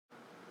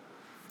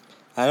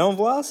Allons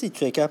voir si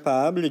tu es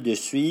capable de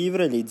suivre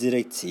les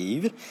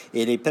directives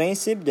et les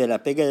principes de la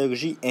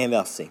pédagogie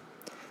inversée.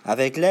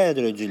 Avec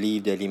l'aide du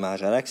livre de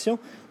l'image à l'action,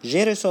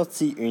 j'ai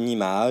ressorti une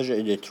image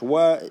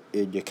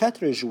de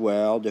 4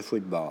 joueurs de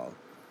football.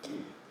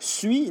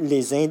 Suis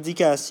les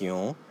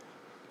indications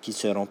qui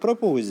seront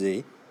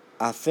proposées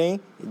afin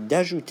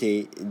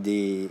d'ajouter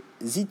des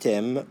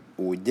items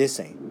au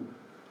dessin.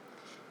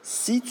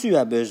 Si tu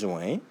as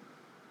besoin,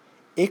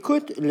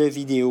 écoute la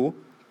vidéo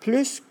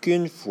plus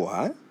qu'une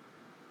fois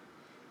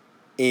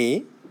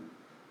et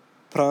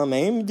prends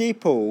même des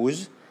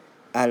pauses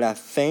à la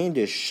fin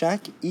de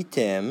chaque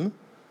item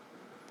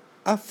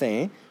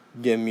afin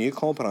de mieux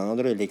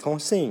comprendre les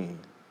consignes.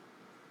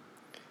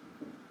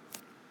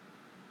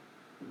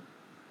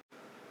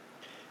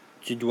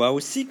 Tu dois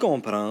aussi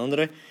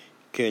comprendre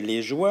que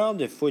les joueurs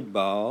de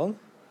football,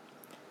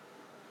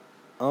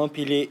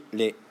 empilés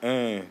les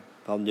uns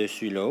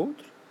par-dessus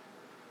l'autre,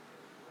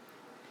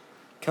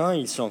 quand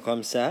ils sont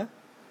comme ça,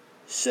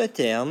 ce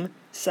terme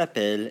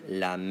s'appelle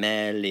la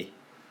mêlée.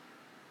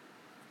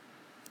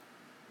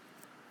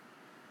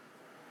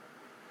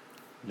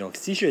 Donc,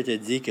 si je te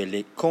dis que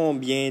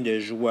combien de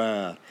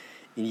joueurs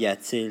y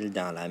a-t-il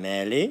dans la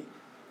mêlée,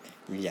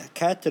 il y a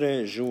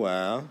 4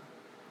 joueurs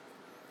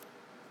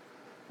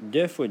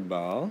de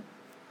football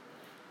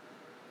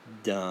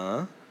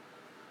dans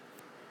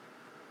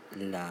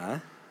la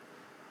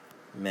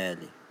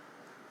mêlée.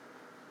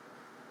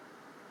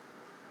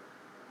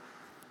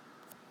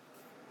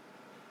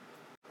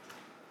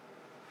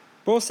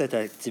 Pour cette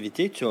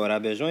activité, tu auras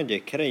besoin de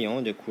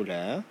crayons de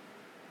couleur,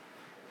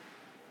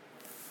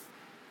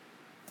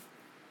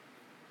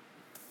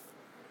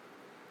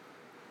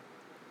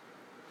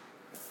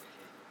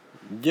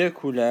 de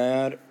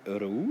couleur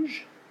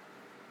rouge,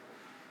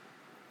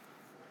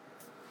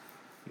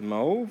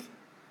 mauve,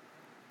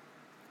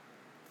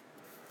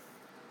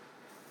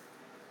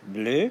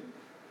 bleu,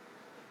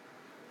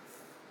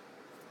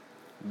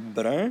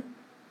 brun,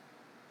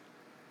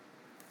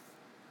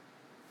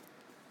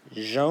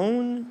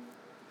 jaune,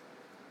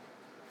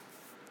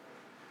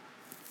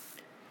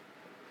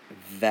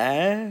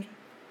 vert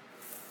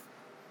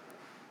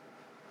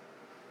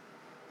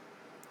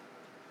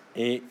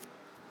et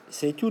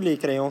c'est tous les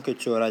crayons que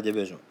tu auras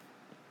besoin.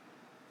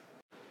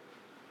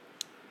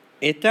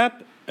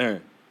 Étape 1.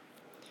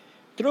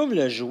 Trouve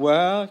le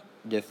joueur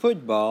de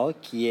football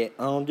qui est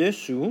en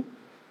dessous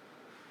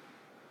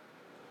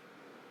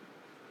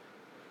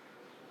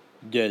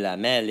de la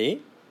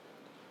mêlée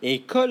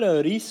et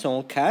colorie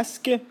son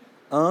casque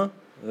en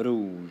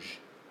rouge.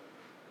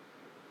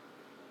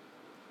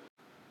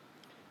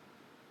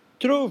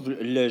 Trouve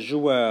le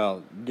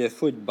joueur de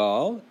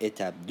football,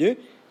 étape 2.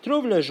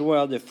 Trouve le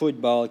joueur de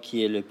football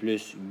qui est le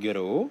plus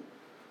gros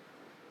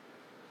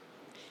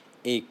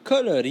et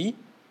colorie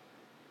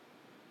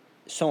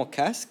son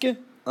casque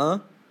en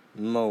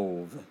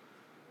mauve.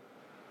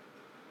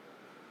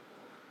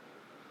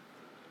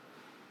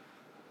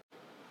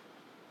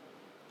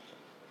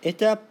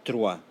 Étape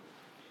 3.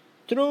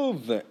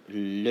 Trouve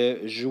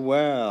le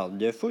joueur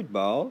de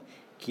football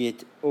qui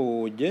est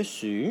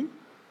au-dessus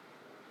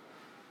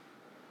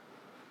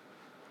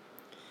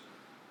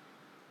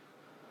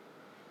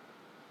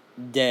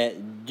des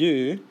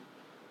 2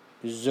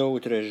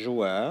 autres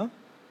joueurs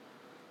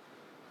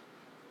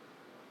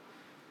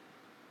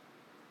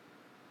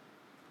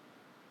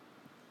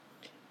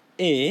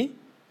et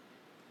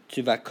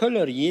tu vas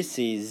colorier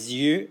ses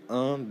yeux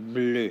en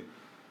bleu.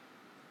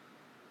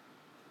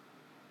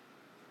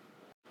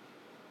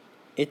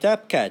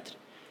 Étape 4.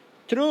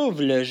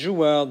 Trouve le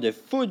joueur de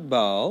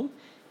football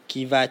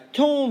qui va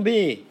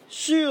tomber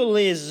sur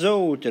les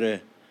autres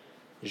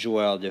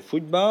joueurs de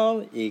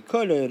football et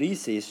colorie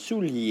ses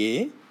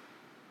souliers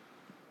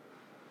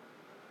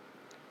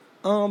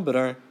en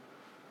brun.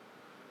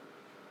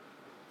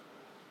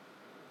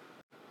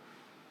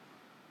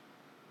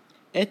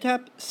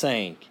 Étape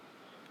 5.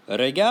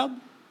 Regarde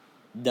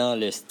dans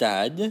le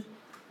stade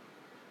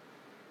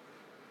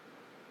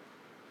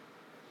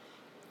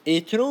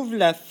et trouve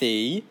la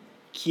fille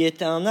qui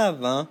est en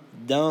avant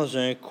dans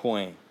un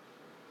coin.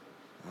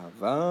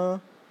 Avant,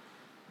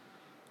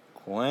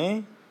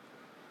 coin,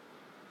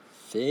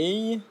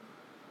 fille,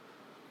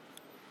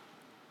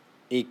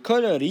 et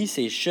colorie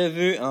ses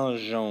cheveux en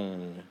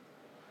jaune.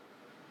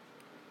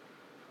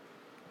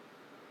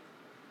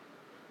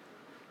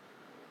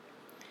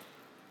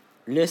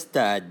 Le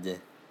stade.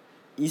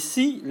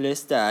 Ici, le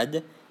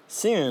stade,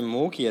 c'est un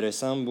mot qui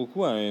ressemble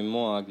beaucoup à un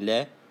mot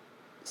anglais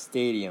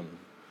stadium.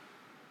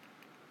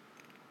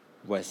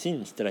 Voici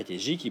une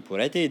stratégie qui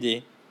pourrait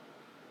t'aider.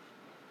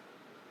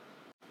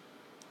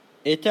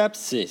 Étape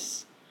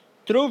 6.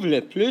 Trouve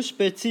le plus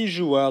petit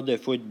joueur de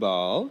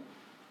football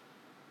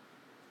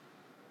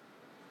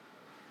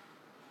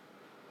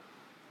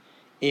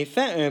et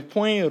fais un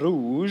point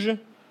rouge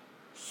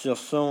sur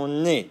son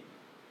nez.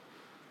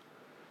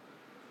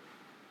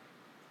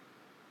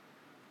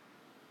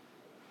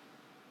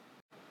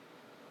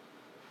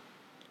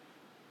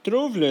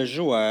 Trouve le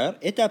joueur,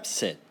 étape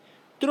 7.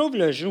 Trouve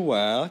le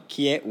joueur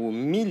qui est au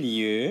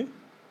milieu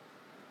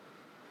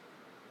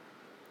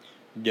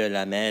de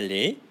la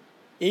mêlée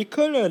et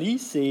colorie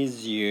ses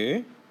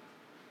yeux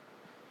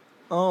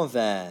en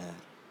vert.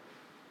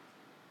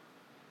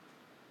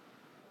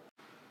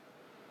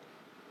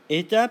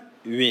 Étape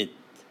 8.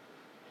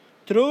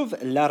 Trouve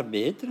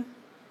l'arbitre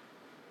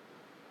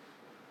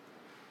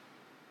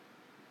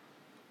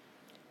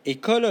et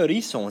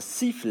colorie son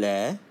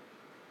sifflet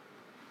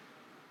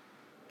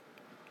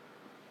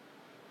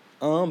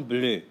en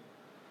bleu.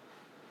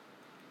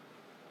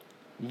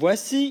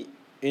 Voici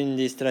une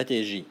des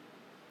stratégies.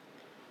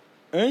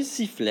 Un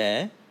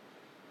sifflet.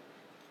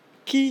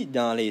 Qui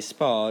dans les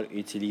sports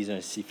utilise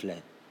un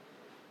sifflet?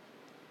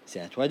 C'est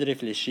à toi de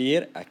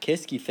réfléchir à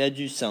qu'est-ce qui fait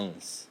du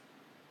sens.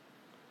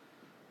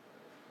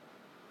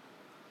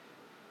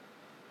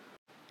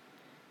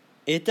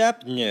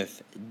 Étape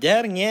 9.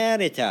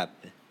 Dernière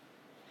étape.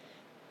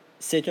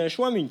 C'est un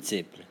choix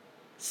multiple.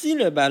 Si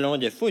le ballon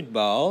de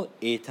football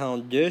est en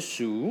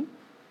dessous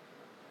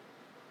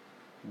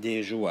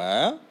des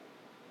joueurs,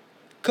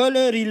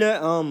 colorie-le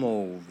en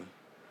mauve.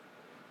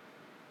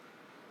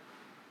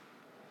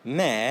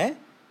 Mais,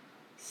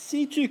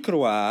 si tu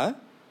crois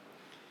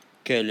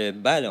que le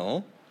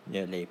ballon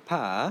ne l'est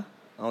pas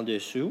en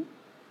dessous,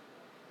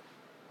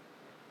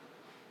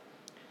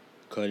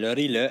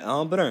 colorie-le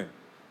en brun.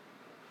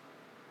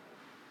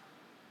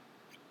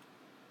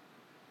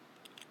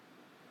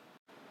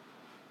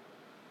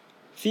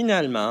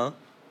 Finalement,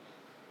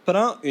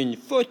 prends une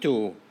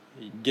photo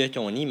de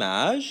ton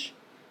image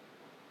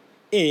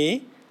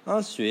et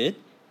ensuite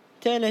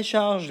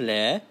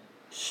télécharge-les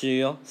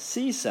sur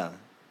Seesaw.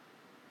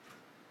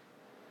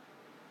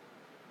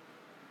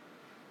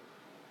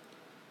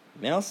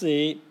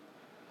 Merci.